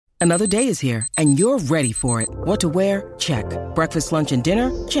Another day is here, and you're ready for it. What to wear? Check. Breakfast, lunch, and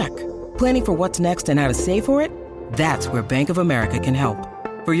dinner? Check. Planning for what's next and how to save for it? That's where Bank of America can help.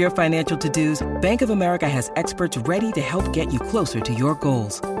 For your financial to-dos, Bank of America has experts ready to help get you closer to your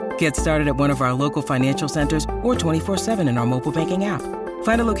goals. Get started at one of our local financial centers or 24/7 in our mobile banking app.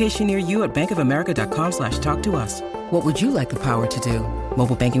 Find a location near you at bankofamerica.com/talktous. What would you like the power to do?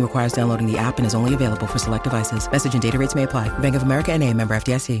 Mobile banking requires downloading the app and is only available for select devices. Message and data rates may apply. Bank of America N.A., member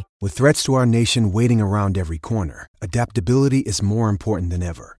FDIC. With threats to our nation waiting around every corner, adaptability is more important than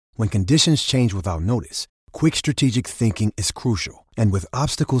ever. When conditions change without notice, quick strategic thinking is crucial. And with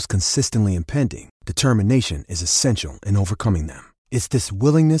obstacles consistently impending, determination is essential in overcoming them. It's this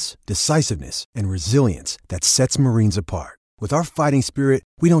willingness, decisiveness, and resilience that sets Marines apart. With our fighting spirit,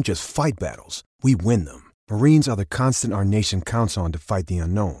 we don't just fight battles, we win them. Marines are the constant our nation counts on to fight the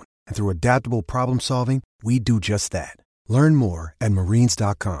unknown. And through adaptable problem solving, we do just that. Learn more at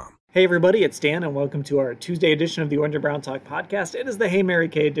marines.com. Hey everybody, it's Dan and welcome to our Tuesday edition of the Orange and Brown Talk podcast. It is the Hey Mary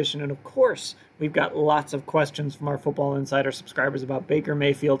Kay edition, and of course, we've got lots of questions from our Football Insider subscribers about Baker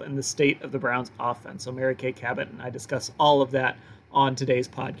Mayfield and the state of the Browns offense. So Mary Kay Cabot and I discuss all of that on today's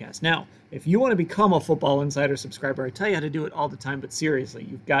podcast. Now, if you want to become a Football Insider subscriber, I tell you how to do it all the time, but seriously,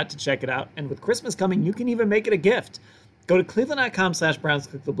 you've got to check it out. And with Christmas coming, you can even make it a gift. Go to cleveland.com/Browns,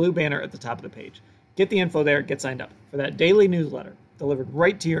 click the blue banner at the top of the page. Get the info there, get signed up for that daily newsletter delivered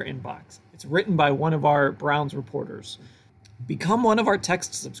right to your inbox. It's written by one of our Browns reporters. Become one of our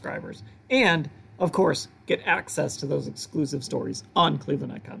text subscribers. And, of course, get access to those exclusive stories on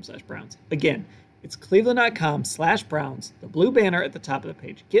cleveland.com/Browns. Again, it's cleveland.com/Browns, the blue banner at the top of the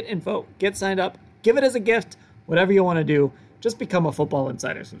page. Get info, get signed up, give it as a gift, whatever you want to do. Just become a Football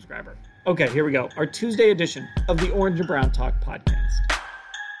Insider subscriber. Okay, here we go. Our Tuesday edition of the Orange and Brown Talk podcast.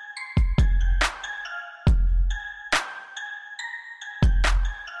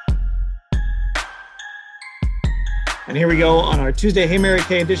 And here we go on our Tuesday Hey Mary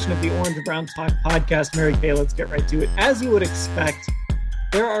Kay edition of the Orange and Brown Talk podcast. Mary Kay, let's get right to it. As you would expect,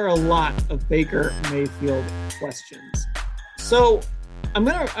 there are a lot of Baker Mayfield questions. So I'm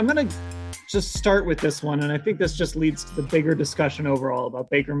gonna just start with this one, and I think this just leads to the bigger discussion overall about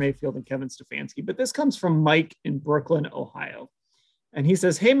Baker Mayfield and Kevin Stefanski. But this comes from Mike in Brooklyn, Ohio. And he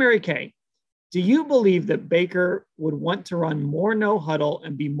says, "Hey Mary Kay, do you believe that Baker would want to run more no huddle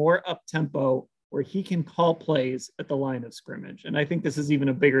and be more up-tempo where he can call plays at the line of scrimmage?" And I think this is even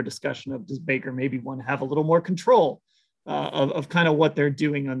a bigger discussion of, does Baker maybe want to have a little more control of kind of what they're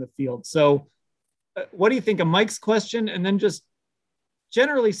doing on the field? So what do you think of Mike's question? And then just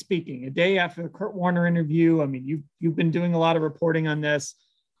generally speaking, a day after the Kurt Warner interview, I mean, you've been doing a lot of reporting on this.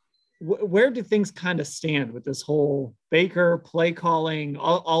 Where do things kind of stand with this whole Baker play calling,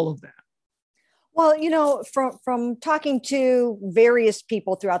 all of that? Well, from talking to various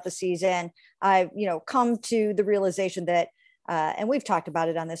people throughout the season, I've, come to the realization that, and we've talked about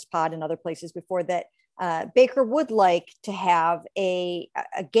it on this pod and other places before, that Baker would like to have a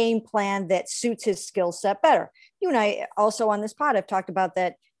game plan that suits his skill set better. You and I also on this pod have talked about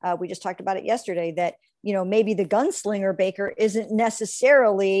that. We just talked about it yesterday, that, maybe the gunslinger Baker isn't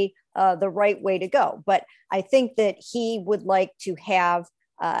necessarily the right way to go. But I think that he would like to have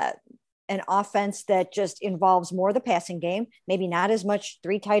an offense that just involves more of the passing game, maybe not as much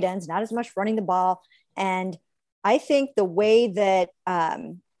three tight ends, not as much running the ball. And I think the way that,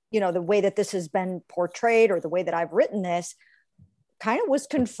 the way that this has been portrayed, or the way that I've written this, kind of was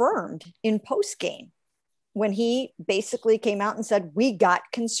confirmed in post game when he basically came out and said, we got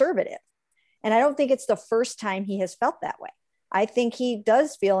conservative. And I don't think it's the first time he has felt that way. I think he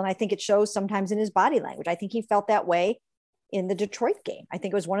does feel, and I think it shows sometimes in his body language, I think he felt that way in the Detroit game. I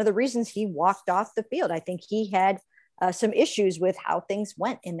think it was one of the reasons he walked off the field. I think he had some issues with how things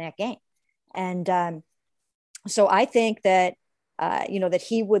went in that game. And so I think that, that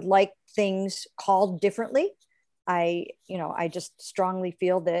he would like things called differently. I just strongly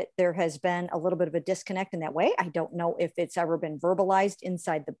feel that there has been a little bit of a disconnect in that way. I don't know if it's ever been verbalized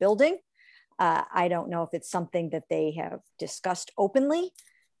inside the building. I don't know if it's something that they have discussed openly.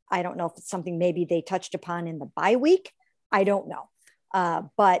 I don't know if it's something maybe they touched upon in the bye week. I don't know.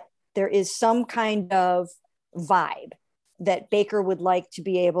 But there is some kind of vibe that Baker would like to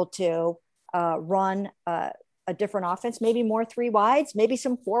be able to run a different offense, maybe more three wides, maybe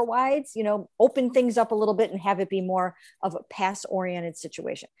some four wides, open things up a little bit and have it be more of a pass oriented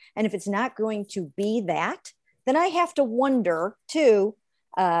situation. And if it's not going to be that, then I have to wonder too,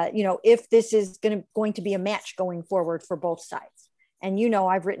 if this is going to be a match going forward for both sides. And,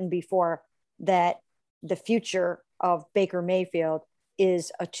 I've written before that the future of Baker Mayfield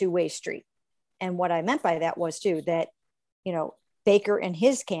is a two-way street. And what I meant by that was too, that, Baker and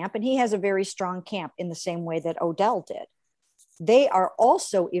his camp, and he has a very strong camp in the same way that Odell did. They are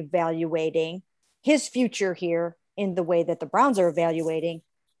also evaluating his future here in the way that the Browns are evaluating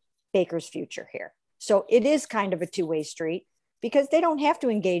Baker's future here. So it is kind of a two-way street, because they don't have to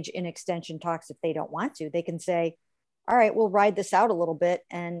engage in extension talks if they don't want to. They can say, all right, we'll ride this out a little bit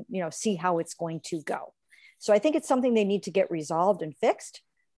and, see how it's going to go. So I think it's something they need to get resolved and fixed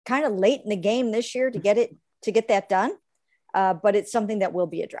kind of late in the game this year to get that done. But it's something that will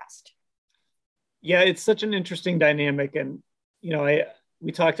be addressed. Yeah, it's such an interesting dynamic. And,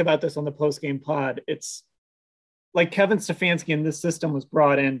 we talked about this on the post-game pod. It's like Kevin Stefanski in this system was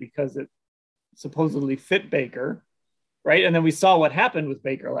brought in because it supposedly fit Baker, right? And then we saw what happened with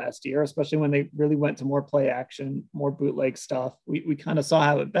Baker last year, especially when they really went to more play action, more bootleg stuff. We kind of saw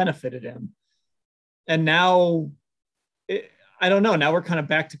how it benefited him. And now, I don't know. Now we're kind of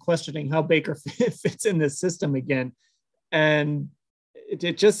back to questioning how Baker fits in this system again. And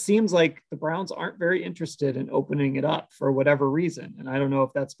it just seems like the Browns aren't very interested in opening it up for whatever reason. And I don't know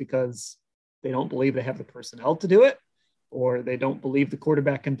if that's because they don't believe they have the personnel to do it, or they don't believe the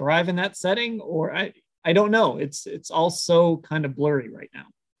quarterback can thrive in that setting, or I don't know. It's all so kind of blurry right now.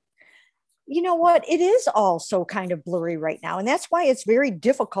 You know what? It is all so kind of blurry right now. And that's why it's very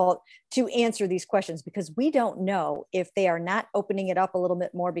difficult to answer these questions, because we don't know if they are not opening it up a little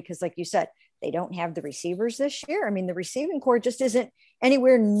bit more, because like you said, they don't have the receivers this year. I mean, the receiving core just isn't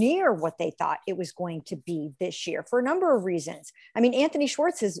anywhere near what they thought it was going to be this year for a number of reasons. I mean, Anthony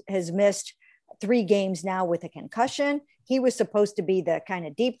Schwartz has missed 3 games now with a concussion. He was supposed to be the kind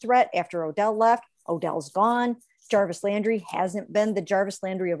of deep threat after Odell left. Odell's gone. Jarvis Landry hasn't been the Jarvis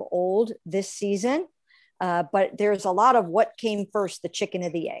Landry of old this season. But there's a lot of what came first, the chicken or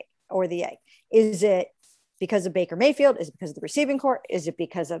the egg, or the egg. Is it because of Baker Mayfield? Is it because of the receiving core? Is it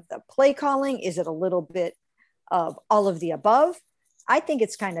because of the play calling? Is it a little bit of all of the above? I think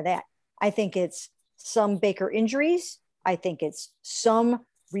it's kind of that. I think it's some Baker injuries. I think it's some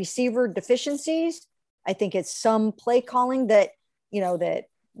receiver deficiencies. I think it's some play calling that, that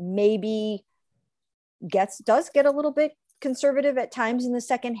maybe does get a little bit conservative at times in the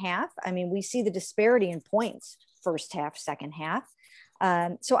second half. I mean, we see the disparity in points, first half, second half.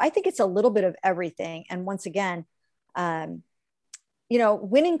 So I think it's a little bit of everything. And once again,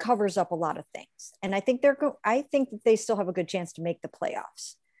 winning covers up a lot of things. And I think I think that they still have a good chance to make the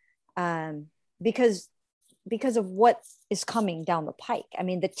playoffs because of what is coming down the pike. I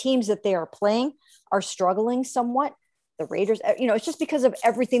mean, the teams that they are playing are struggling somewhat. The Raiders, it's just because of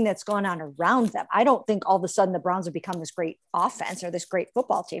everything that's gone on around them. I don't think all of a sudden the Browns have become this great offense or this great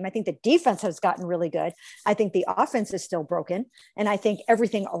football team. I think the defense has gotten really good. I think the offense is still broken. And I think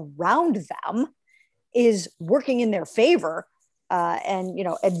everything around them is working in their favor and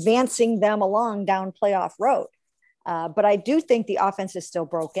advancing them along down playoff road. But I do think the offense is still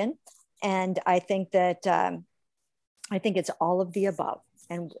broken. And I think that I think it's all of the above.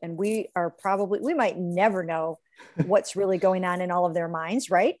 And we might never know what's really going on in all of their minds,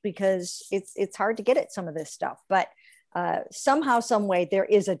 right? Because it's hard to get at some of this stuff, but somehow, some way, there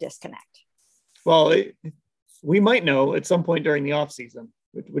is a disconnect. Well, we might know at some point during the off season,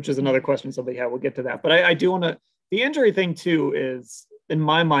 which is another question somebody had. We'll get to that, but I do want to. The injury thing too is, in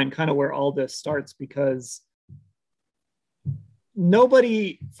my mind, kind of where all this starts, because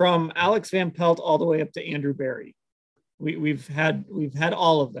nobody from Alex Van Pelt all the way up to Andrew Berry, we've had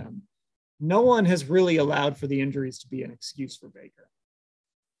all of them. No one has really allowed for the injuries to be an excuse for Baker.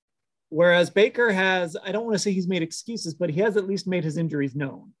 Whereas Baker has, I don't want to say he's made excuses, but he has at least made his injuries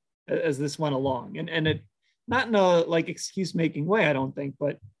known as this went along. And it, not in a excuse making way, I don't think,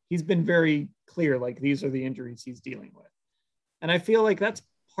 but he's been very clear, these are the injuries he's dealing with. And I feel like that's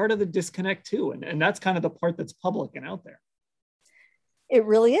part of the disconnect too. And that's kind of the part that's public and out there. It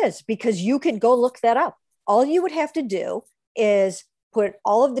really is, because you could go look that up. All you would have to do is put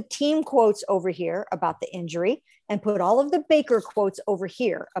all of the team quotes over here about the injury and put all of the Baker quotes over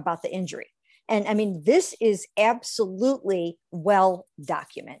here about the injury. And I mean, this is absolutely well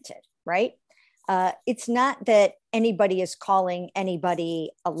documented, right? It's not that anybody is calling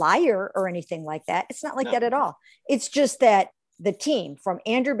anybody a liar or anything like that. It's not like that at all. It's just that the team, from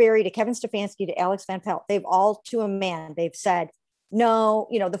Andrew Berry to Kevin Stefanski to Alex Van Pelt, they've all, to a man, they've said, no,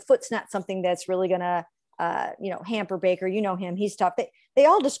 the foot's not something that's really going to, hamper Baker. You know him, he's tough. They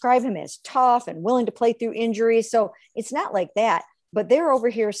all describe him as tough and willing to play through injuries. So it's not like that, but they're over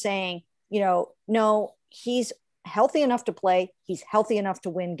here saying, no, he's healthy enough to play. He's healthy enough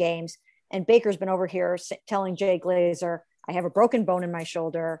to win games. And Baker's been over here telling Jay Glazer, I have a broken bone in my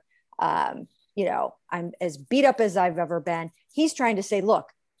shoulder. I'm as beat up as I've ever been. He's trying to say, look,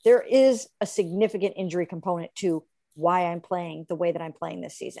 there is a significant injury component to why I'm playing the way that I'm playing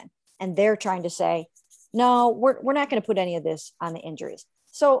this season. And they're trying to say, no, we're not going to put any of this on the injuries.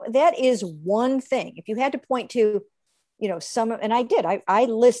 So that is one thing. If you had to point to, some, and I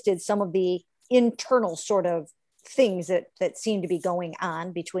listed some of the internal sort of things that seem to be going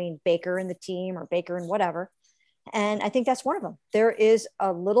on between Baker and the team, or Baker and whatever. And I think that's one of them. There is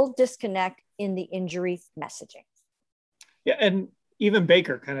a little disconnect in the injury messaging. Yeah. And even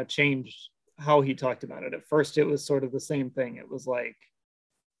Baker kind of changed how he talked about it. At first, it was sort of the same thing. It was like,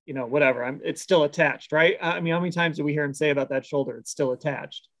 whatever, it's still attached, right? I mean, how many times do we hear him say about that shoulder? It's still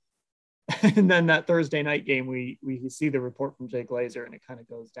attached. And then that Thursday night game, we see the report from Jay Glazer, and it kind of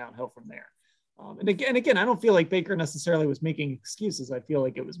goes downhill from there. And again, I don't feel like Baker necessarily was making excuses. I feel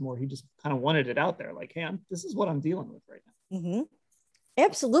like it was more, he just kind of wanted it out there. Like, hey, this is what I'm dealing with right now. Mm-hmm.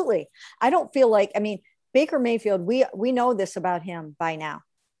 Absolutely. I don't feel like, Baker Mayfield, we know this about him by now.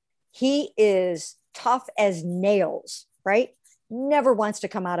 He is tough as nails, right? Never wants to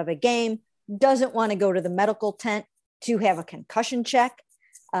come out of a game, doesn't want to go to the medical tent to have a concussion check,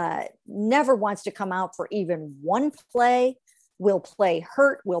 never wants to come out for even one play, will play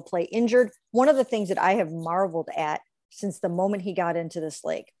hurt, will play injured. One of the things that I have marveled at since the moment he got into this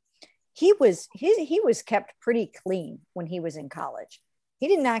league, he was kept pretty clean when he was in college. He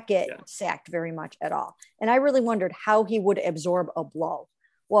did not get sacked very much at all. And I really wondered how he would absorb a blow.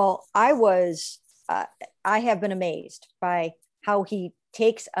 Well, I have been amazed by how he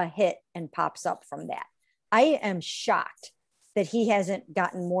takes a hit and pops up from that. I am shocked that he hasn't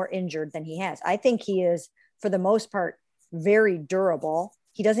gotten more injured than he has. I think he is, for the most part, very durable.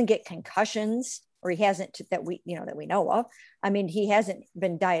 He doesn't get concussions, or he hasn't, that we know of. He hasn't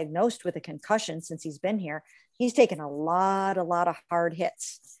been diagnosed with a concussion since he's been here. He's taken a lot of hard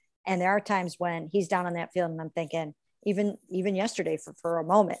hits. And there are times when he's down on that field and I'm thinking, even yesterday for a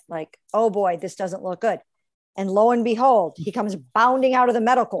moment, like, oh boy, this doesn't look good. And lo and behold, he comes bounding out of the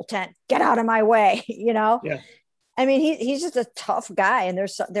medical tent. Get out of my way, Yeah. He's just a tough guy. And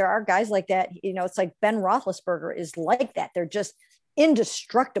there are guys like that. It's like Ben Roethlisberger is like that. They're just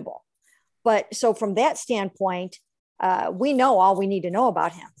indestructible. But so from that standpoint, we know all we need to know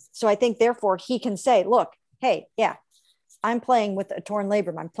about him. So I think therefore he can say, look, hey, yeah, I'm playing with a torn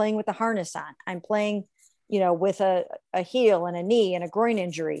labrum. I'm playing with a harness on. I'm playing, with a heel and a knee and a groin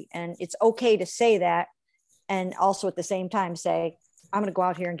injury. And it's okay to say that. And also at the same time say, I'm going to go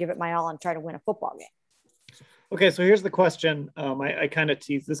out here and give it my all and try to win a football game. Okay, so here's the question. I kind of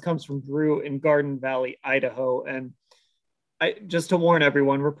teased. This comes from Drew in Garden Valley, Idaho. And just to warn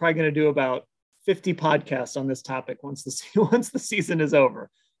everyone, we're probably going to do about 50 podcasts on this topic once the season is over.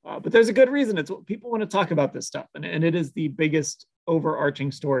 But there's a good reason. It's what people want to talk about this stuff. And it is the biggest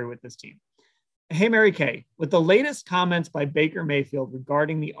overarching story with this team. Hey, Mary Kay, with the latest comments by Baker Mayfield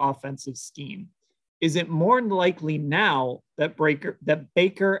regarding the offensive scheme, is it more likely now that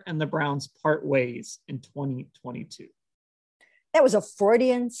Baker and the Browns part ways in 2022? That was a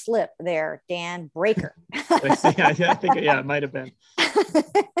Freudian slip there, Dan. Baker. I think it might have been.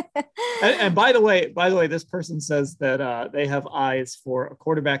 And by the way, this person says that they have eyes for a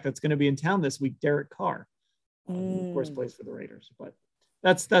quarterback that's going to be in town this week, Derek Carr. Of course, plays for the Raiders, but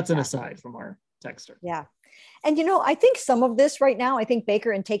that's an aside from our texter. Yeah. And, I think some of this right now, I think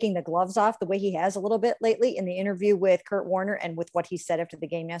Baker, in taking the gloves off the way he has a little bit lately in the interview with Kurt Warner and with what he said after the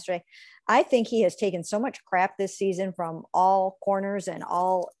game yesterday, I think he has taken so much crap this season from all corners and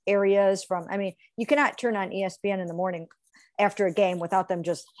all areas you cannot turn on ESPN in the morning after a game without them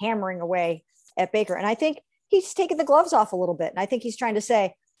just hammering away at Baker. And I think he's taken the gloves off a little bit. And I think he's trying to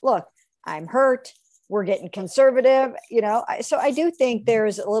say, look, I'm hurt. We're getting conservative, So I do think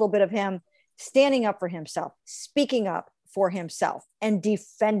there's a little bit of him standing up for himself, speaking up for himself, and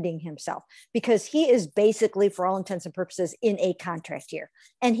defending himself, because he is basically, for all intents and purposes, in a contract year.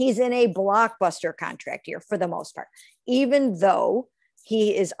 And he's in a blockbuster contract year for the most part. Even though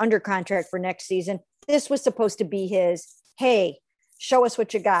he is under contract for next season, this was supposed to be his, hey, show us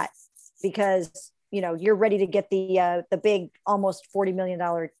what you got, because, you're ready to get the big, almost $40 million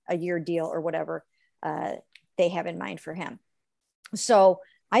a year deal or whatever they have in mind for him. So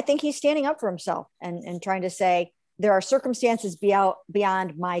I think he's standing up for himself and trying to say there are circumstances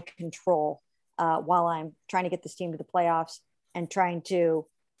beyond my control while I'm trying to get this team to the playoffs and trying to,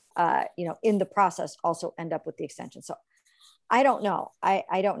 in the process also end up with the extension. So I don't know.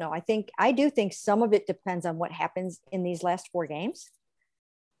 I don't know. I do think some of it depends on what happens in these last 4 games.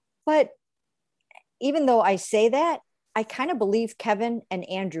 But even though I say that, I kind of believe Kevin and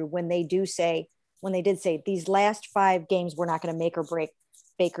Andrew when they did say these last 5 games, we're not going to make or break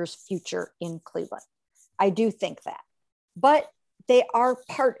Baker's future in Cleveland. I do think that, but they are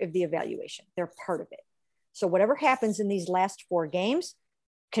part of the evaluation. They're part of it. So whatever happens in these last 4 games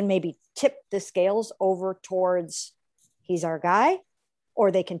can maybe tip the scales over towards he's our guy,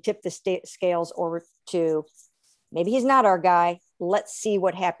 or they can tip the scales over to maybe he's not our guy. Let's see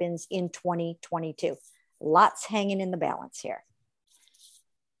what happens in 2022. Lots hanging in the balance here.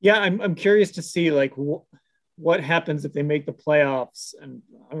 Yeah, I'm curious to see like what happens if they make the playoffs, and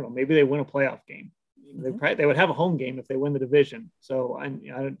I don't know, maybe they win a playoff game. They would have a home game if they win the division. So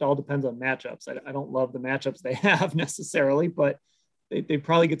it all depends on matchups. I don't love the matchups they have necessarily, but they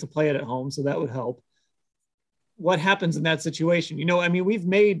probably get to play it at home, so that would help. What happens in that situation? We've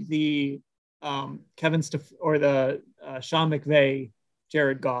made the Sean McVay,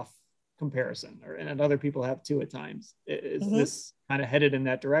 Jared Goff comparison, and other people have too at times. Is this kind of headed in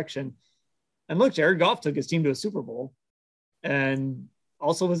that direction? And look, Jared Goff took his team to a Super Bowl and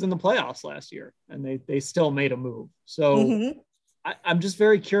also was in the playoffs last year, and they still made a move. So I'm just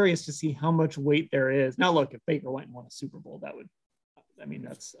very curious to see how much weight there is. Now, look, if Baker went and won a Super Bowl,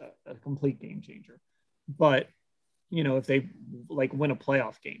 that's a complete game changer. But, if they like win a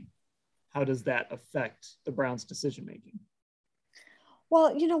playoff game, how does that affect the Browns' decision-making?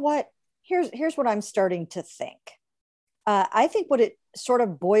 Well, you know what? Here's what I'm starting to think. I think what it sort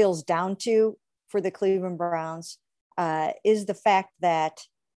of boils down to for the Cleveland Browns is the fact that,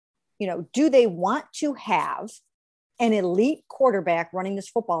 do they want to have an elite quarterback running this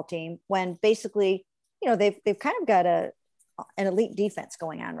football team when basically, they've kind of got an elite defense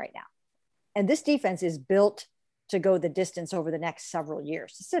going on right now. And this defense is built to go the distance over the next several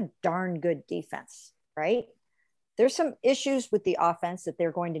years. It's a darn good defense, right? There's some issues with the offense that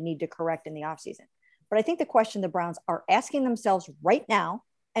they're going to need to correct in the offseason. But I think the question the Browns are asking themselves right now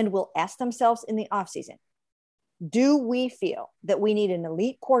and will ask themselves in the offseason, do we feel that we need an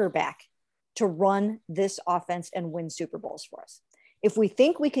elite quarterback to run this offense and win Super Bowls for us? If we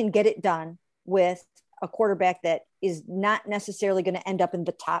think we can get it done with a quarterback that is not necessarily going to end up in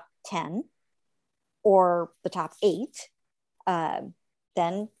the top 10 or the top 8,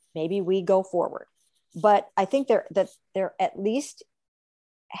 then maybe we go forward. But I think there at least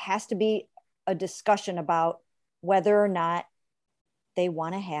has to be a discussion about whether or not they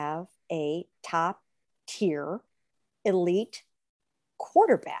want to have a top tier elite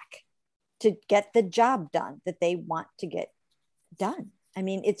quarterback to get the job done that they want to get done.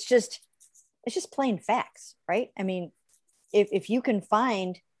 It's just plain facts, right? If you can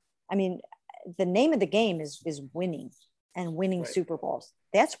find, the name of the game is winning and winning right. Super Bowls.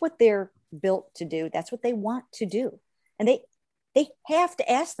 That's what they're built to do. That's what they want to do. And they have to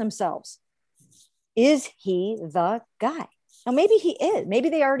ask themselves, is he the guy? Now, maybe he is. Maybe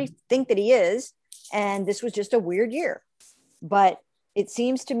they already think that he is, and this was just a weird year. But it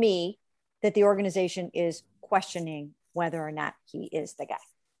seems to me that the organization is questioning whether or not he is the guy.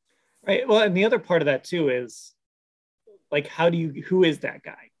 Right. Well, and the other part of that too is like, who is that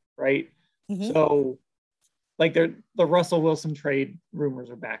guy? Right. Mm-hmm. So like the Russell Wilson trade rumors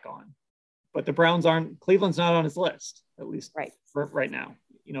are back on, but the Browns Cleveland's not on his list, at least for right now.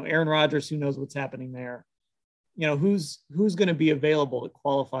 Aaron Rodgers, who knows what's happening there? Who's going to be available that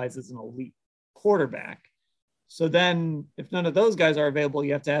qualifies as an elite quarterback? So then if none of those guys are available,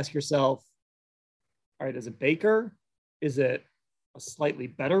 you have to ask yourself, all right, is it Baker? Is it a slightly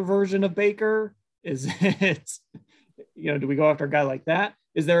better version of Baker? Is it, do we go after a guy like that?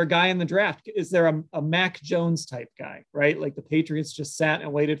 Is there a guy in the draft? Is there a Mac Jones type guy, right? Like the Patriots just sat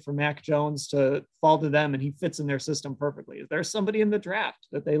and waited for Mac Jones to fall to them and he fits in their system perfectly. Is there somebody in the draft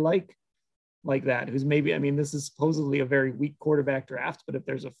that they like that? Who's maybe, this is supposedly a very weak quarterback draft, but if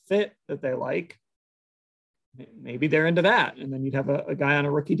there's a fit that they like, maybe they're into that. And then you'd have a guy on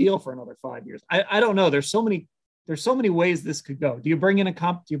a rookie deal for another 5 years. I don't know. There's so many ways this could go. Do you bring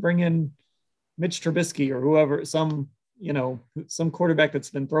in Mitch Trubisky or whoever, some quarterback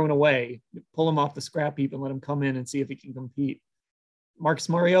that's been thrown away, pull him off the scrap heap and let him come in and see if he can compete? Marcus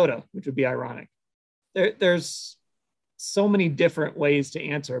Mariota, which would be ironic. There's so many different ways to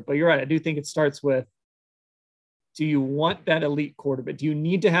answer, but you're right. I do think it starts with, do you want that elite quarterback? Do you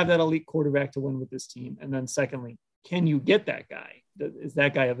need to have that elite quarterback to win with this team? And then secondly, can you get that guy? Is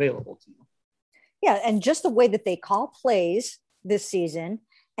that guy available to you? Yeah. And just the way that they call plays this season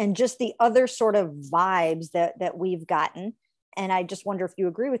and just the other sort of vibes that we've gotten. And I just wonder if you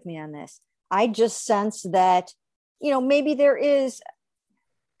agree with me on this. I just sense that, maybe there is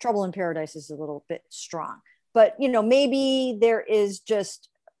trouble in paradise is a little bit strong, but, maybe there is just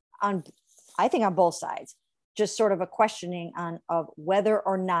on both sides, just sort of a questioning of whether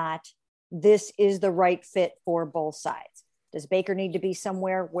or not this is the right fit for both sides. Does Baker need to be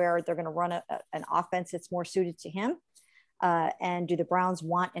somewhere where they're going to run an offense that's more suited to him? And do the Browns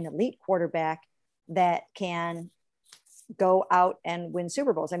want an elite quarterback that can go out and win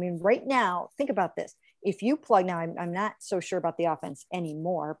Super Bowls. I mean, right now, think about this. If you plug, now I'm not so sure about the offense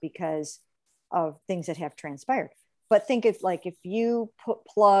anymore because of things that have transpired, but think if like, if you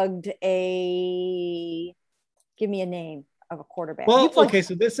plugged give me a name of a quarterback. Well, okay,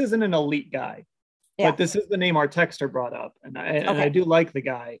 so this isn't an elite guy, yeah. but this is the name our texter brought up. And I Okay. do like the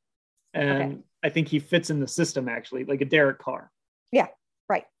guy. And Okay. I think he fits in the system actually, like a Derek Carr. Yeah,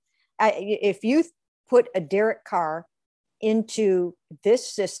 right. If you put a Derek Carr into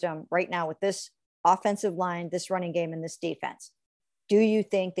this system right now with this offensive line, this running game, and this defense, do you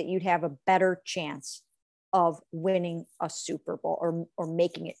think that you'd have a better chance of winning a Super Bowl or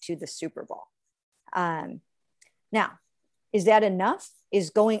making it to the Super Bowl? Now, is that enough? Is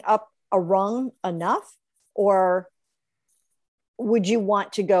going up a rung enough? Or would you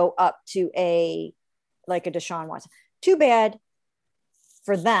want to go up to like a Deshaun Watson? Too bad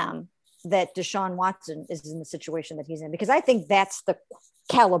for them that Deshaun Watson is in the situation that he's in, because I think that's the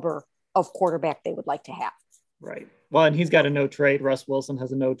caliber of quarterback they would like to have. Right. Well, and he's got a no trade. Russ Wilson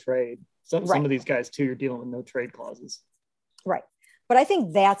has a no trade. Some of these guys too, you're dealing with no trade clauses. Right. But I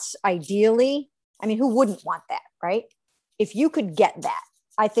think that's ideally, I mean, who wouldn't want that, right? If you could get that,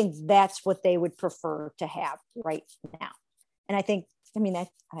 I think that's what they would prefer to have right now. And I think, I mean,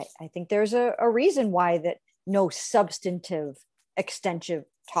 I think there's a reason why that no substantive extensive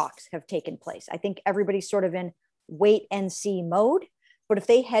talks have taken place. I think everybody's sort of in wait and see mode. But if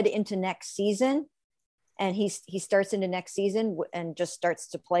they head into next season and he starts into next season and just starts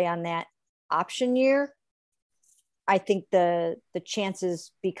to play on that option year, I think the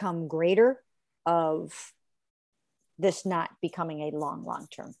chances become greater of this not becoming a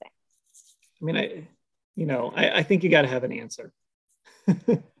long-term thing. I mean, I think you got to have an answer.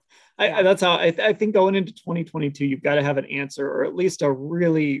 That's how I think going into 2022, you've got to have an answer, or at least a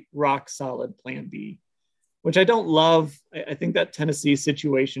really rock solid plan B, which I don't love. I think that Tennessee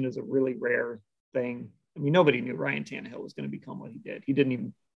situation is a really rare thing. I mean, nobody knew Ryan Tannehill was going to become what he did. He didn't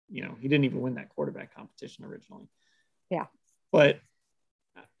even win that quarterback competition originally. Yeah. But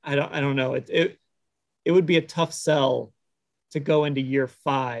I don't know. It would be a tough sell to go into year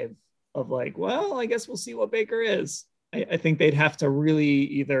 5 of like, well, I guess we'll see what Baker is. I think they'd have to really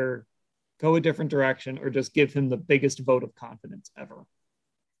either go a different direction or just give him the biggest vote of confidence ever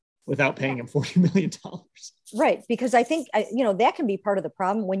without paying him $40 million. Right. Because I think, that can be part of the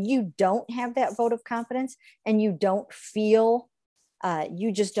problem when you don't have that vote of confidence and you don't feel,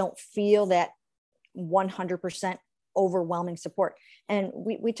 you just don't feel that 100% overwhelming support. And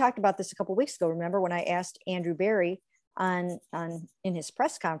we talked about this a couple of weeks ago. Remember when I asked Andrew Berry in his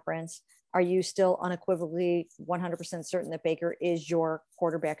press conference, are you still unequivocally 100% certain that Baker is your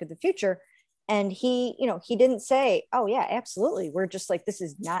quarterback of the future? And he didn't say, oh yeah, absolutely. We're just like, this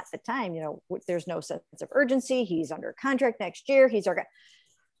is not the time, there's no sense of urgency. He's under contract next year. He's our guy.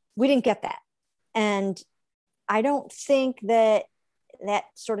 We didn't get that. And I don't think that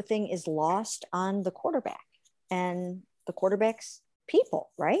sort of thing is lost on the quarterback and the quarterback's people,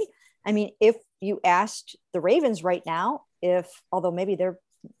 right? I mean, if you asked the Ravens right now, although maybe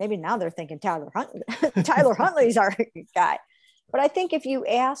now they're thinking Tyler Huntley's our guy. But I think if you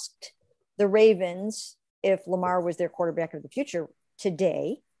asked the Ravens if Lamar was their quarterback of the future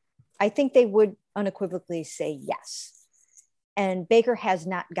today, I think they would unequivocally say yes. And Baker has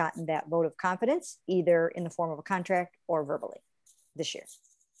not gotten that vote of confidence either in the form of a contract or verbally this year.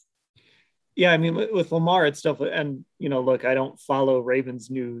 Yeah, I mean, with Lamar, it's stuff. And, look, I don't follow Ravens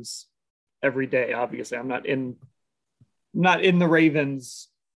news every day. Obviously, I'm not in the Ravens,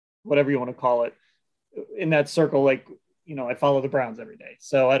 whatever you want to call it, in that circle. Like, I follow the Browns every day.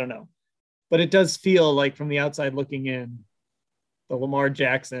 So I don't know. But it does feel like from the outside looking in, the Lamar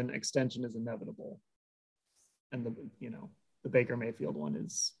Jackson extension is inevitable. And the Baker Mayfield one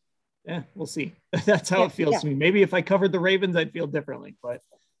is, we'll see. That's how it feels to me. Maybe if I covered the Ravens, I'd feel differently, but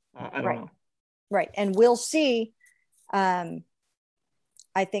I don't know. Right. And we'll see. I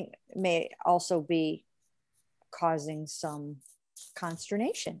think may also be causing some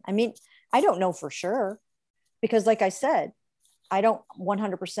consternation. I mean, I don't know for sure because like I said, I don't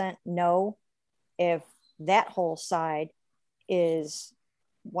 100% know if that whole side is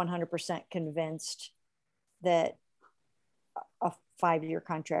 100% convinced that a 5-year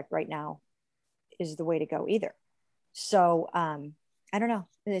contract right now is the way to go either. So I don't know.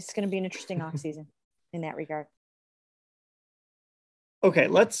 It's going to be an interesting off season in that regard. Okay,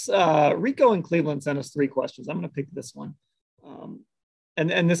 let's Rico in Cleveland sent us 3 questions. I'm going to pick this one.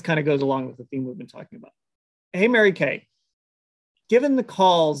 And this kind of goes along with the theme we've been talking about. Hey, Mary Kay, given the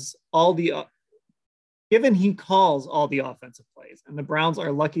calls all the given he calls all the offensive plays and the Browns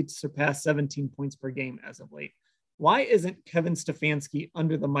are lucky to surpass 17 points per game as of late, why isn't Kevin Stefanski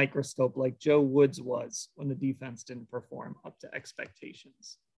under the microscope like Joe Woods was when the defense didn't perform up to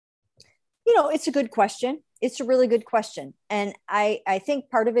expectations? It's a good question. It's a really good question. And I think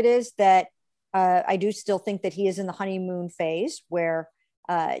part of it is that I do still think that he is in the honeymoon phase where,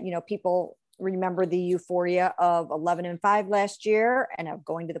 people remember the euphoria of 11-5 last year and of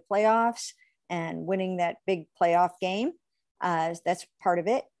going to the playoffs and winning that big playoff game. That's part of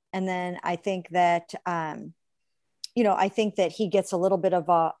it. And then I think that, I think that he gets a little bit of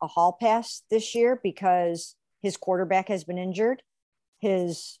a hall pass this year because his quarterback has been injured.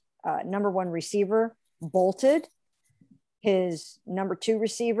 His number one receiver bolted. His number two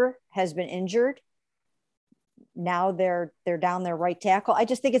receiver has been injured. Now they're down their right tackle. I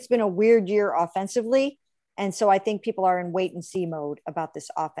just think it's been a weird year offensively. And so I think people are in wait and see mode about this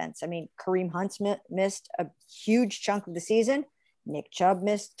offense. I mean, Kareem Hunt's missed a huge chunk of the season. Nick Chubb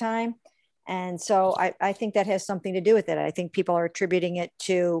missed time. And so I think that has something to do with it. I think people are attributing it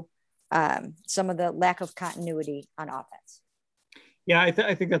to some of the lack of continuity on offense. Yeah, I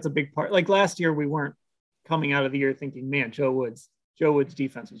think that's a big part. Like last year, we weren't coming out of the year thinking, man, Joe Woods'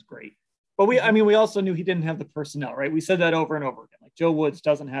 defense was great. But we also knew he didn't have the personnel, right? We said that over and over again. Like Joe Woods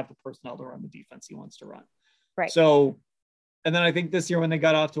doesn't have the personnel to run the defense he wants to run. Right. So, and then I think this year when they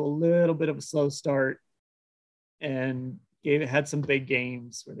got off to a little bit of a slow start and had some big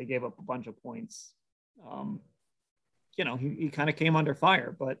games where they gave up a bunch of points, he kind of came under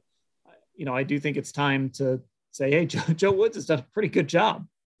fire. But, I do think it's time to say, hey, Joe Woods has done a pretty good job.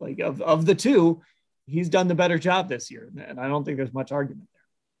 Like of the two, he's done the better job this year. And I don't think there's much argument there.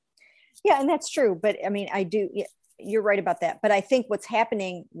 Yeah, and that's true. But I mean, you're right about that. But I think what's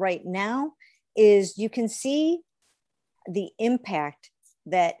happening right now is you can see the impact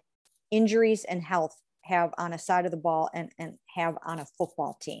that injuries and health have on a side of the ball and have on a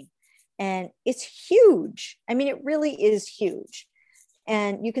football team. And it's huge. I mean, it really is huge.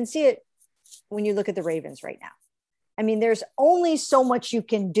 And you can see it when you look at the Ravens right now. I mean, there's only so much you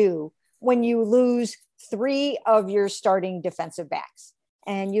can do when you lose 3 of your starting defensive backs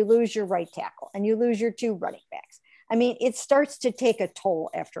and you lose your right tackle and you lose your 2 running backs. I mean, it starts to take a toll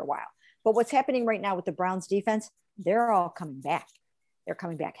after a while. But what's happening right now with the Browns defense, they're all coming back. They're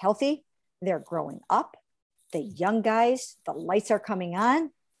coming back healthy. They're growing up. The young guys, the lights are coming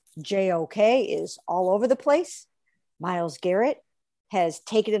on. JOK is all over the place. Myles Garrett has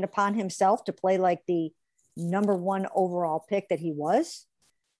taken it upon himself to play like the number 1 overall pick that he was.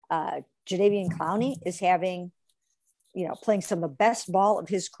 Jadeveon Clowney is having, playing some of the best ball of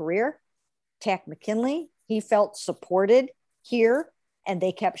his career. Takk McKinley, he felt supported here and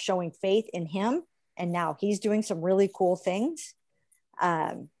they kept showing faith in him. And now he's doing some really cool things.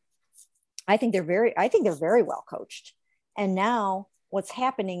 I think they're very well coached. And now what's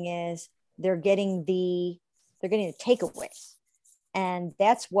happening is they're getting the takeaways. And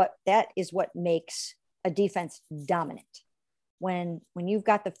that is what makes a defense dominant. When you've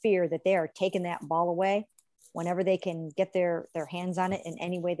got the fear that they are taking that ball away, whenever they can get their hands on it in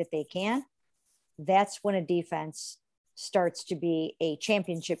any way that they can, that's when a defense starts to be a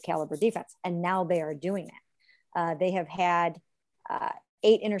championship caliber defense. And now they are doing that. They have had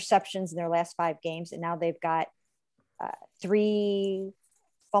 8 interceptions in their last 5 games. And now they've got 3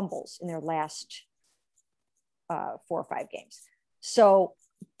 fumbles in their last 4 or 5 games. So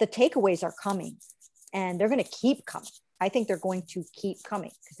the takeaways are coming and they're going to keep coming. I think they're going to keep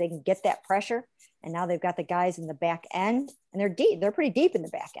coming because they can get that pressure. And now they've got the guys in the back end and they're deep. They're pretty deep in the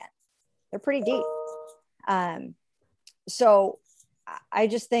back end. They're pretty deep. So I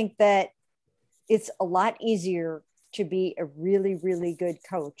just think that it's a lot easier to be a really, really good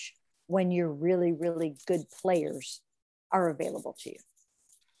coach when your really, really good players are available to you.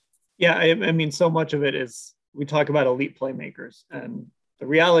 Yeah. I mean, so much of it is, we talk about elite playmakers, and the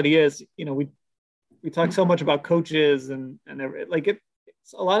reality is, we talk so much about coaches and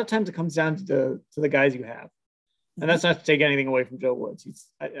it's a lot of times it comes down to the guys you have. And that's not to take anything away from Joe Woods.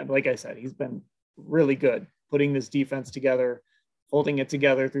 Like I said, he's been really good putting this defense together, holding it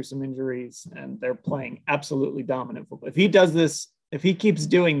together through some injuries, and they're playing absolutely dominant football. If he does this, if he keeps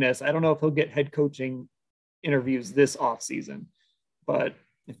doing this, I don't know if he'll get head coaching interviews this off season, but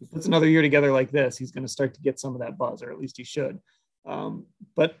if he puts another year together like this, he's going to start to get some of that buzz, or at least he should.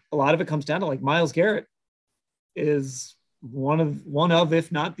 But a lot of it comes down to like Myles Garrett is one of,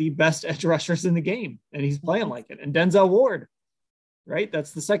 if not the best edge rushers in the game. And he's playing like it. And Denzel Ward, right?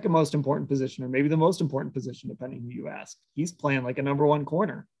 That's the second most important position, or maybe the most important position, depending who you ask. He's playing like a number 1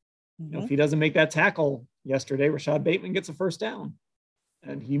 corner. If he doesn't make that tackle yesterday, Rashad Bateman gets a first down,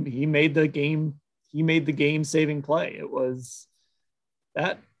 and he made the game he made the game-saving play. It was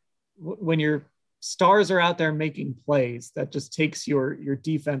that when your stars are out there making plays, that just takes your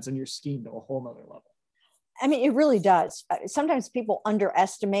defense and your scheme to a whole nother level. I mean, it really does. Sometimes people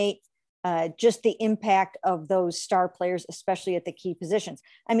underestimate just the impact of those star players, especially at the key positions.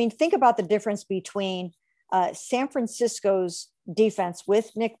 I mean, think about the difference between San Francisco's defense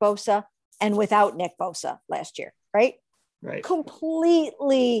with Nick Bosa and without Nick Bosa last year, right? Right.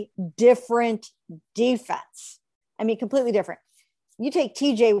 Completely different defense. I mean, completely different. You take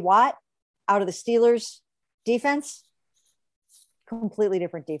TJ Watt out of the Steelers defense, completely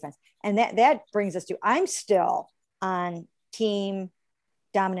different defense. And that brings us to, I'm still on team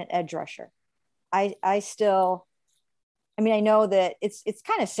dominant edge rusher. I know that it's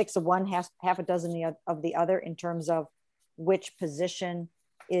kind of 6 of one, half a dozen of the other in terms of which position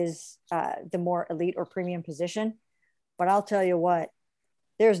is the more elite or premium position. But I'll tell you what,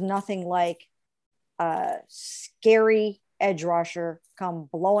 there's nothing like a scary edge rusher come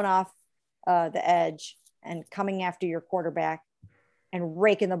blowing off the edge and coming after your quarterback and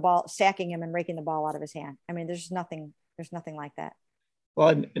raking the ball, sacking him and raking the ball out of his hand. I mean, there's nothing like that.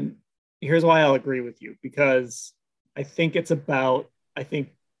 Well, and here's why I'll agree with you, because I think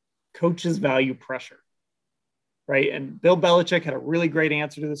coaches value pressure, right? And Bill Belichick had a really great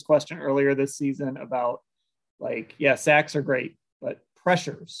answer to this question earlier this season about sacks are great, but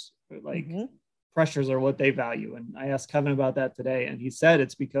pressures, pressures are what they value. And I asked Kevin about that today, and he said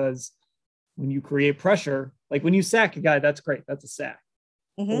it's because when you create pressure, like when you sack a guy, that's great. That's a sack.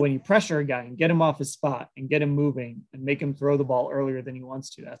 But when you pressure a guy and get him off his spot and get him moving and make him throw the ball earlier than he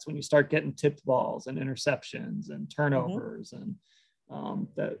wants to, that's when you start getting tipped balls and interceptions and turnovers. And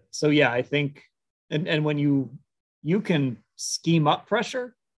I think, and when you can scheme up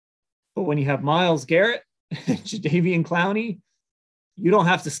pressure, but when you have Myles Garrett, Jadeveon Clowney, you don't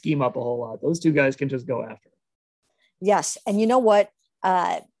have to scheme up a whole lot. Those two guys can just go after it. Yes. And you know what?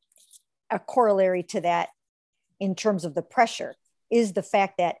 A corollary to that in terms of the pressure is the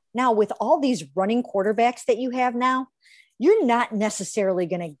fact that now with all these running quarterbacks that you have now, you're not necessarily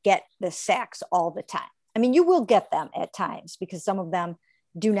going to get the sacks all the time. I mean, you will get them at times because some of them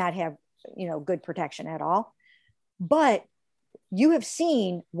do not have, good protection at all. But you have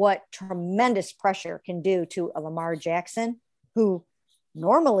seen what tremendous pressure can do to a Lamar Jackson, who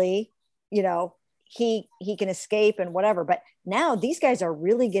normally, he can escape and whatever. But now these guys are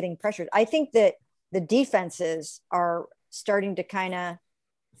really getting pressured. I think that the defenses are starting to kind of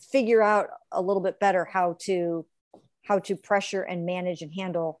figure out a little bit better how to pressure and manage and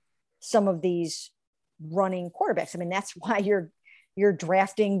handle some of these running quarterbacks. I mean, that's why you're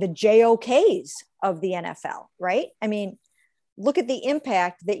drafting the JOKs of the NFL, right? I mean, look at the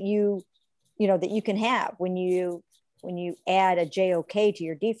impact that you can have when you add a JOK to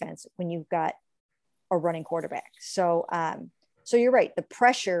your defense when you've got a running quarterback. So you're right. The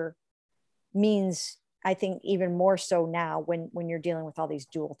pressure means, I think, even more so now when you're dealing with all these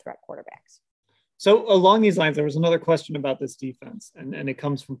dual threat quarterbacks. So along these lines, there was another question about this defense, and it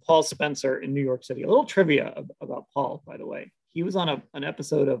comes from Paul Spencer in New York City. A little trivia about Paul, by the way. He was on an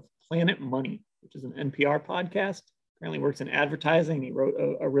episode of Planet Money, which is an NPR podcast. Apparently works in advertising. He wrote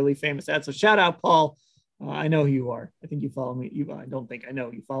a really famous ad. So shout out, Paul. I know who you are. I think you follow me. I don't think I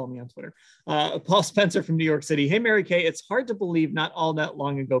know. You follow me on Twitter. Paul Spencer from New York City. Hey, Mary Kay, it's hard to believe not all that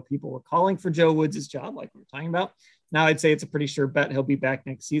long ago people were calling for Joe Woods' job, like we were talking about. Now I'd say it's a pretty sure bet he'll be back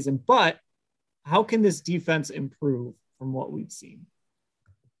next season. But how can this defense improve from what we've seen?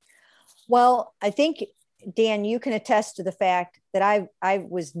 Well, I think, Dan, you can attest to the fact that I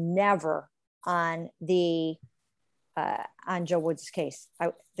was never on Joe Woods' case.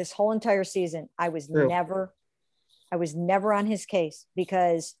 This whole entire season, I was never on his case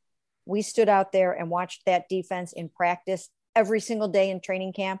because we stood out there and watched that defense in practice every single day in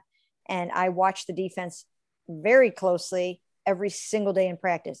training camp. And I watched the defense very closely every single day in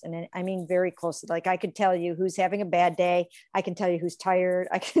practice. And I mean, very closely. Like I could tell you who's having a bad day. I can tell you who's tired.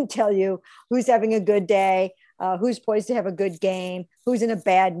 I can tell you who's having a good day, who's poised to have a good game, who's in a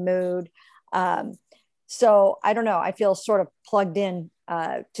bad mood. So I don't know. I feel sort of plugged in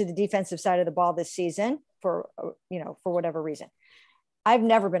to the defensive side of the ball this season for whatever reason. I've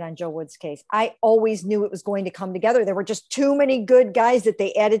never been on Joe Woods' case. I always knew it was going to come together. There were just too many good guys that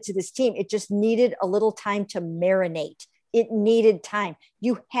they added to this team. It just needed a little time to marinate. It needed time.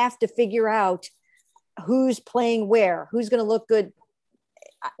 You have to figure out who's playing where, who's going to look good,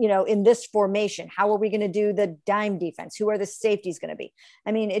 in this formation. How are we going to do the dime defense? Who are the safeties going to be?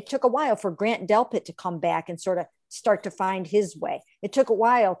 I mean, it took a while for Grant Delpit to come back and sort of start to find his way. It took a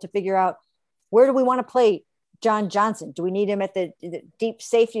while to figure out where do we want to play John Johnson? Do we need him at the deep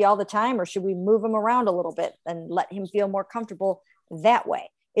safety all the time, or should we move him around a little bit and let him feel more comfortable that way?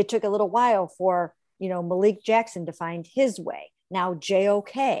 It took a little while for, Malik Jackson to find his way. Now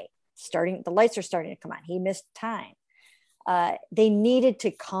JOK the lights are starting to come on. He missed time. They needed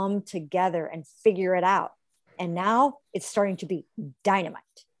to come together and figure it out. And now it's starting to be dynamite.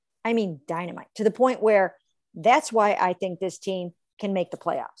 I mean, dynamite, to the point where that's why I think this team can make the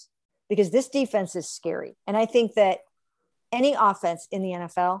playoffs, because this defense is scary. And I think that any offense in the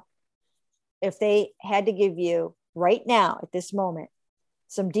NFL, if they had to give you right now at this moment,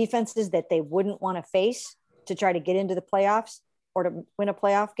 some defenses that they wouldn't want to face to try to get into the playoffs or to win a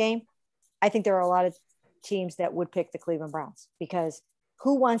playoff game, I think there are a lot of teams that would pick the Cleveland Browns, because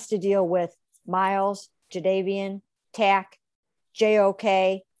who wants to deal with Miles, Jadeveon, Tack,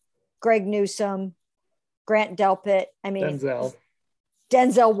 JOK, Greg Newsome, Grant Delpit,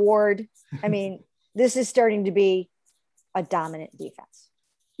 Denzel Ward. I mean, this is starting to be a dominant defense.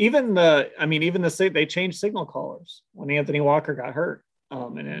 Even they changed signal callers when Anthony Walker got hurt.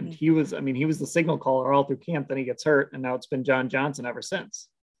 And he was the signal caller all through camp. Then he gets hurt, and now it's been John Johnson ever since.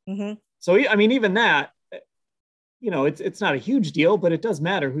 Mm-hmm. So, even that, it's not a huge deal, but it does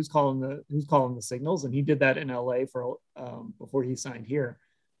matter who's calling the signals. And he did that in LA before he signed here.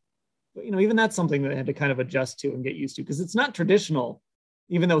 But, even that's something that they had to kind of adjust to and get used to, because it's not traditional.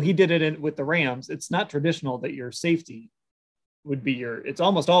 Even though he did it with the Rams, it's not traditional that your safety would be it's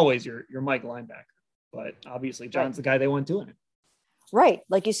almost always your Mike linebacker. But obviously John's the guy they want doing it. Right.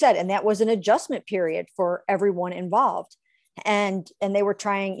 Like you said, and that was an adjustment period for everyone involved. And they were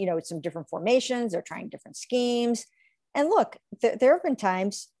trying, some different formations, they're trying different schemes. And look, there have been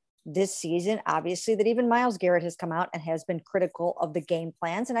times this season, obviously, that even Myles Garrett has come out and has been critical of the game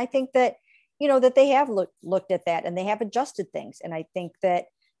plans. And I think that, that they have looked at that and they have adjusted things. And I think that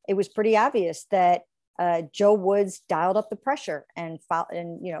it was pretty obvious that Joe Woods dialed up the pressure and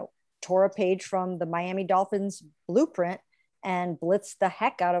tore a page from the Miami Dolphins blueprint and blitzed the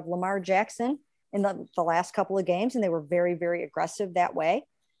heck out of Lamar Jackson in the last couple of games. And they were very, very aggressive that way.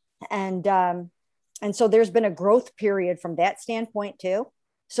 And so there's been a growth period from that standpoint too.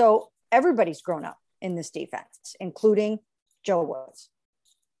 So everybody's grown up in this defense, including Joe Woods.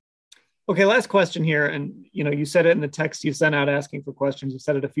 Okay, last question here. And, you said it in the text you sent out asking for questions. You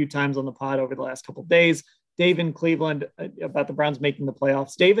said it a few times on the pod over the last couple of days. Dave in Cleveland, about the Browns making the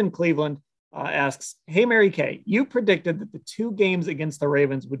playoffs. Dave in Cleveland asks, hey, Mary Kay, you predicted that the 2 games against the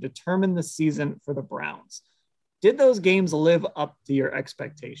Ravens would determine the season for the Browns. Did those games live up to your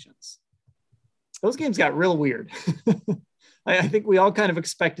expectations? Those games got real weird. I think we all kind of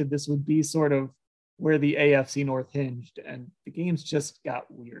expected this would be sort of where the AFC North hinged, and the games just got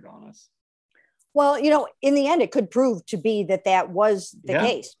weird on us. Well, in the end, it could prove to be that was the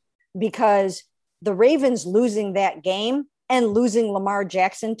case, because the Ravens losing that game and losing Lamar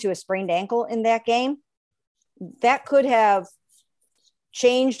Jackson to a sprained ankle in that game, that could have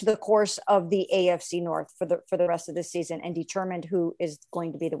changed the course of the AFC North for the rest of the season and determined who is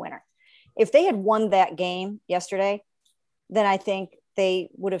going to be the winner. If they had won that game yesterday, then I think they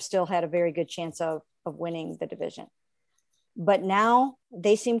would have still had a very good chance of winning the division. But now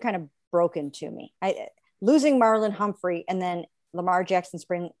they seem kind of broken to me. Losing Marlon Humphrey and then Lamar Jackson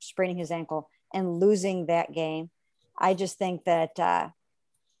spraining his ankle and losing that game, I just think that,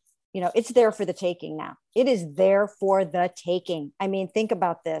 it's there for the taking now. It is there for the taking. I mean, think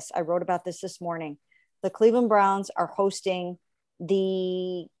about this. I wrote about this morning. The Cleveland Browns are hosting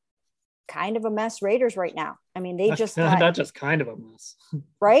the kind of a mess Raiders right now. I mean, they just got, not just kind of a mess,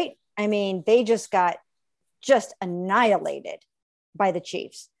 right? I mean, they just got annihilated by the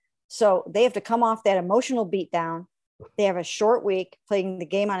Chiefs. So they have to come off that emotional beatdown. They have a short week playing the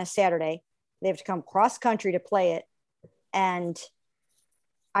game on a Saturday. They have to come cross country to play it. And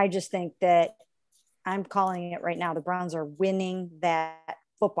I just think that I'm calling it right now. The Browns are winning that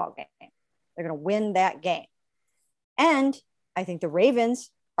football game. They're going to win that game. And I think the Ravens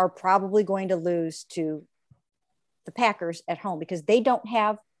are probably going to lose to the Packers at home because they don't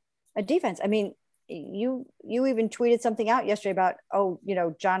have a defense. I mean, you even tweeted something out yesterday about,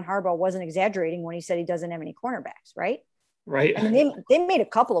 John Harbaugh wasn't exaggerating when he said he doesn't have any cornerbacks, right? Right. I mean, they made a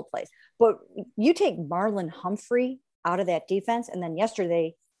couple of plays, but you take Marlon Humphrey out of that defense, and then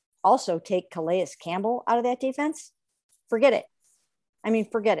yesterday also take Calais Campbell out of that defense, forget it. I mean,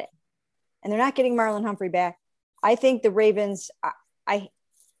 forget it. And they're not getting Marlon Humphrey back. I think the Ravens, I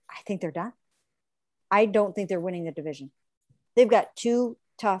think they're done. I don't think they're winning the division. They've got too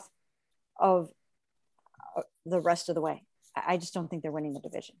tough of the rest of the way. I just don't think they're winning the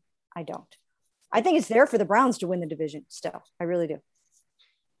division. I don't. I think it's there for the Browns to win the division still. I really do.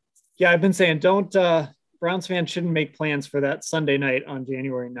 Yeah, I've been saying don't Browns fans shouldn't make plans for that Sunday night on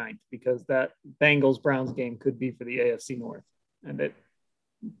January 9th, because that Bengals-Browns game could be for the AFC North. And it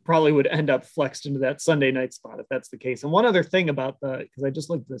probably would end up flexed into that Sunday night spot if that's the case. And one other thing about because I just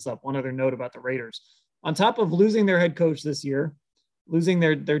looked this up, one other note about the Raiders. On top of losing their head coach this year, losing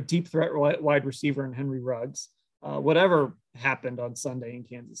their deep threat wide receiver in Henry Ruggs, whatever happened on Sunday in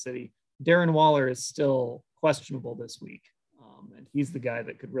Kansas City, Darren Waller is still questionable this week. And he's the guy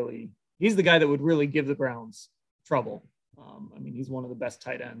that would really give the Browns trouble. I mean, he's one of the best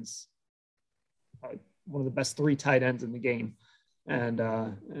tight ends, one of the best 3 tight ends in the game.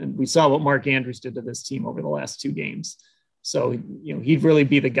 And we saw what Mark Andrews did to this team over the last 2 games. So, he'd really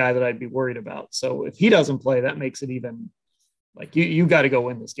be the guy that I'd be worried about. So if he doesn't play, that makes it even like you got to go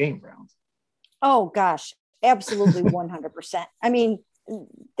win this game, Browns. Oh gosh, absolutely. 100%. I mean,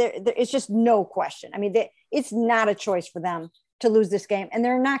 it's just no question. I mean, it's not a choice for them to lose this game, and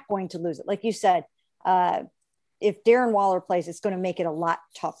they're not going to lose it. Like you said, if Darren Waller plays, it's going to make it a lot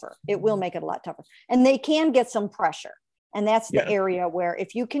tougher. It will make it a lot tougher, and they can get some pressure. And that's the area where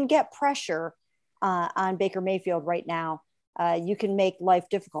if you can get pressure on Baker Mayfield right now, you can make life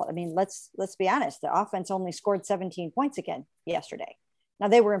difficult. I mean, let's be honest. The offense only scored 17 points again yesterday. Now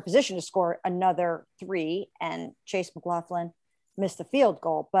they were in position to score another 3, and Chase McLaughlin missed the field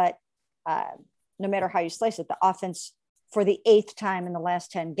goal. But no matter how you slice it, the offense for the 8th time in the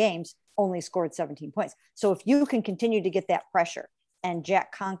last 10 games only scored 17 points. So if you can continue to get that pressure, and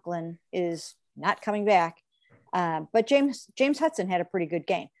Jack Conklin is not coming back, but James Hudson had a pretty good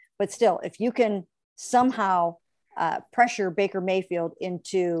game. But still, if you can somehow pressure Baker Mayfield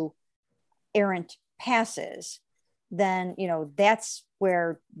into errant passes, then, that's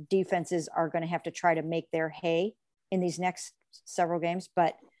where defenses are going to have to try to make their hay in these next several games.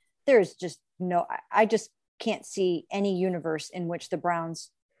 But there's just I just can't see any universe in which the Browns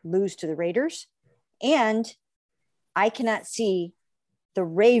lose to the Raiders. And I cannot see the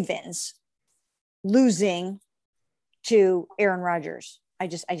Ravens losing to Aaron Rodgers. I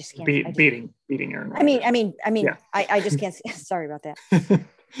just can't. Beating Aaron Rodgers. I mean, yeah. I just can't see. Sorry about that.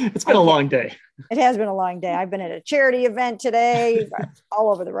 It's been a long day. It has been a long day. I've been at a charity event today,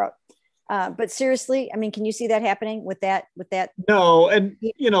 all over the road. But seriously, I mean, can you see that happening with that? No. And,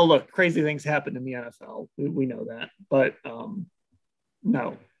 look, crazy things happen in the NFL. We know that. But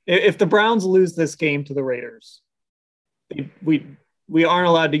no, if the Browns lose this game to the Raiders, we aren't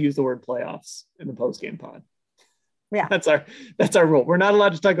allowed to use the word playoffs in the post-game pod. Yeah, that's our rule. We're not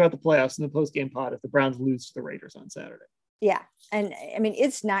allowed to talk about the playoffs in the post-game pod if the Browns lose to the Raiders on Saturday. Yeah. And I mean,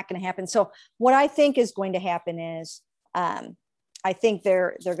 it's not going to happen. So what I think is going to happen is I think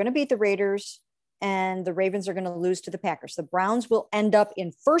they're going to beat the Raiders, and the Ravens are going to lose to the Packers. The Browns will end up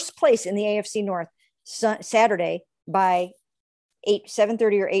in first place in the AFC North Saturday by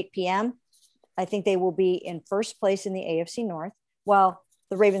 7:30 or 8 p.m. I think they will be in first place in the AFC North. Well,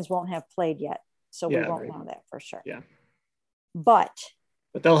 the Ravens won't have played yet, so we won't know that for sure. Yeah. But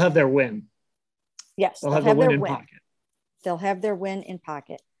they'll have their win. Yes. They'll have their win in pocket. They'll have their win in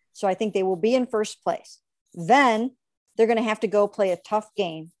pocket. So I think they will be in first place. Then they're going to have to go play a tough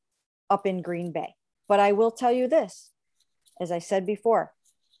game up in Green Bay. But I will tell you this, as I said before,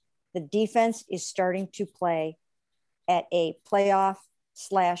 the defense is starting to play at a playoff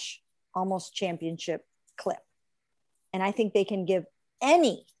 / almost championship clip. And I think they can give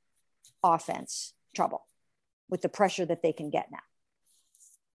any offense trouble with the pressure that they can get now.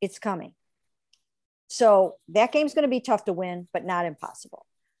 It's coming. So that game's going to be tough to win, but not impossible.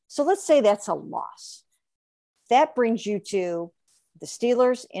 So let's say that's a loss. That brings you to the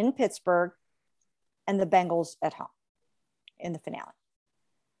Steelers in Pittsburgh and the Bengals at home in the finale.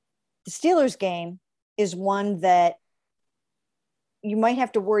 The Steelers game is one that you might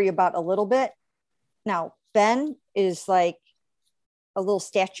have to worry about a little bit. Now, Ben is like a little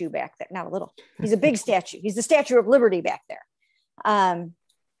statue back there. Not a little. He's a big statue. He's the Statue of Liberty back there.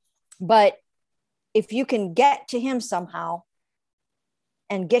 But if you can get to him somehow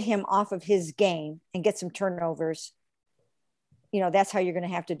and get him off of his game and get some turnovers, that's how you're going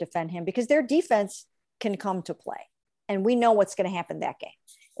to have to defend him, because their defense can come to play. And we know what's going to happen that game.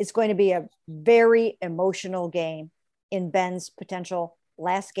 It's going to be a very emotional game in Ben's potential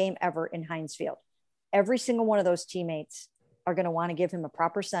last game ever in Heinz Field. Every single one of those teammates are going to want to give him a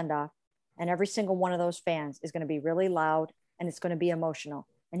proper send-off. And every single one of those fans is going to be really loud, and it's going to be emotional.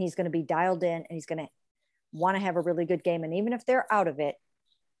 And he's going to be dialed in, and he's going to want to have a really good game. And even if they're out of it,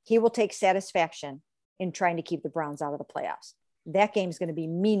 he will take satisfaction in trying to keep the Browns out of the playoffs. That game is going to be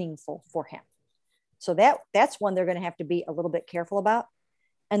meaningful for him. So that's one they're going to have to be a little bit careful about.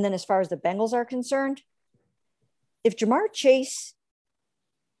 And then as far as the Bengals are concerned, if Jamar Chase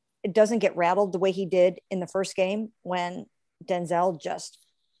it doesn't get rattled the way he did in the first game when Denzel just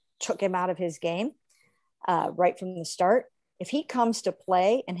took him out of his game right from the start. If he comes to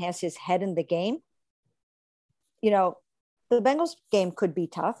play and has his head in the game, the Bengals game could be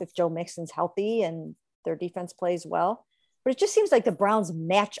tough if Joe Mixon's healthy and their defense plays well. But it just seems like the Browns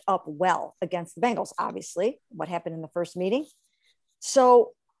match up well against the Bengals, obviously, what happened in the first meeting.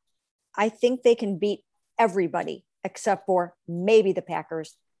 So I think they can beat everybody except for maybe the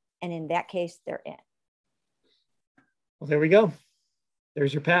Packers. And in that case, they're in. Well, there we go.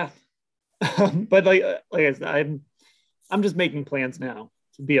 There's your path. But like I said, I'm just making plans now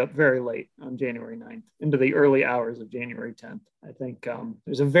to be up very late on January 9th into the early hours of January 10th. I think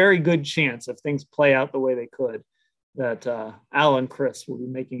there's a very good chance if things play out the way they could that Al and Chris will be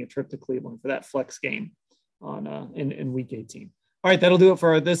making a trip to Cleveland for that flex game on in week 18. All right, that'll do it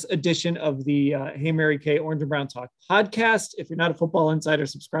for this edition of the Hey Mary Kay Orange and Brown Talk podcast. If you're not a Football Insider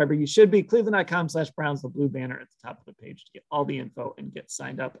subscriber, you should be. Cleveland.com/Browns, the blue banner at the top of the page to get all the info and get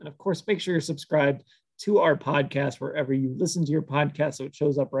signed up. And of course, make sure you're subscribed to our podcast wherever you listen to your podcast, so it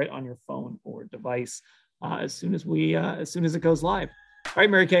shows up right on your phone or device as soon as it goes live. All right,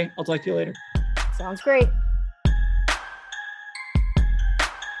 Mary Kay, I'll talk to you later. Sounds great.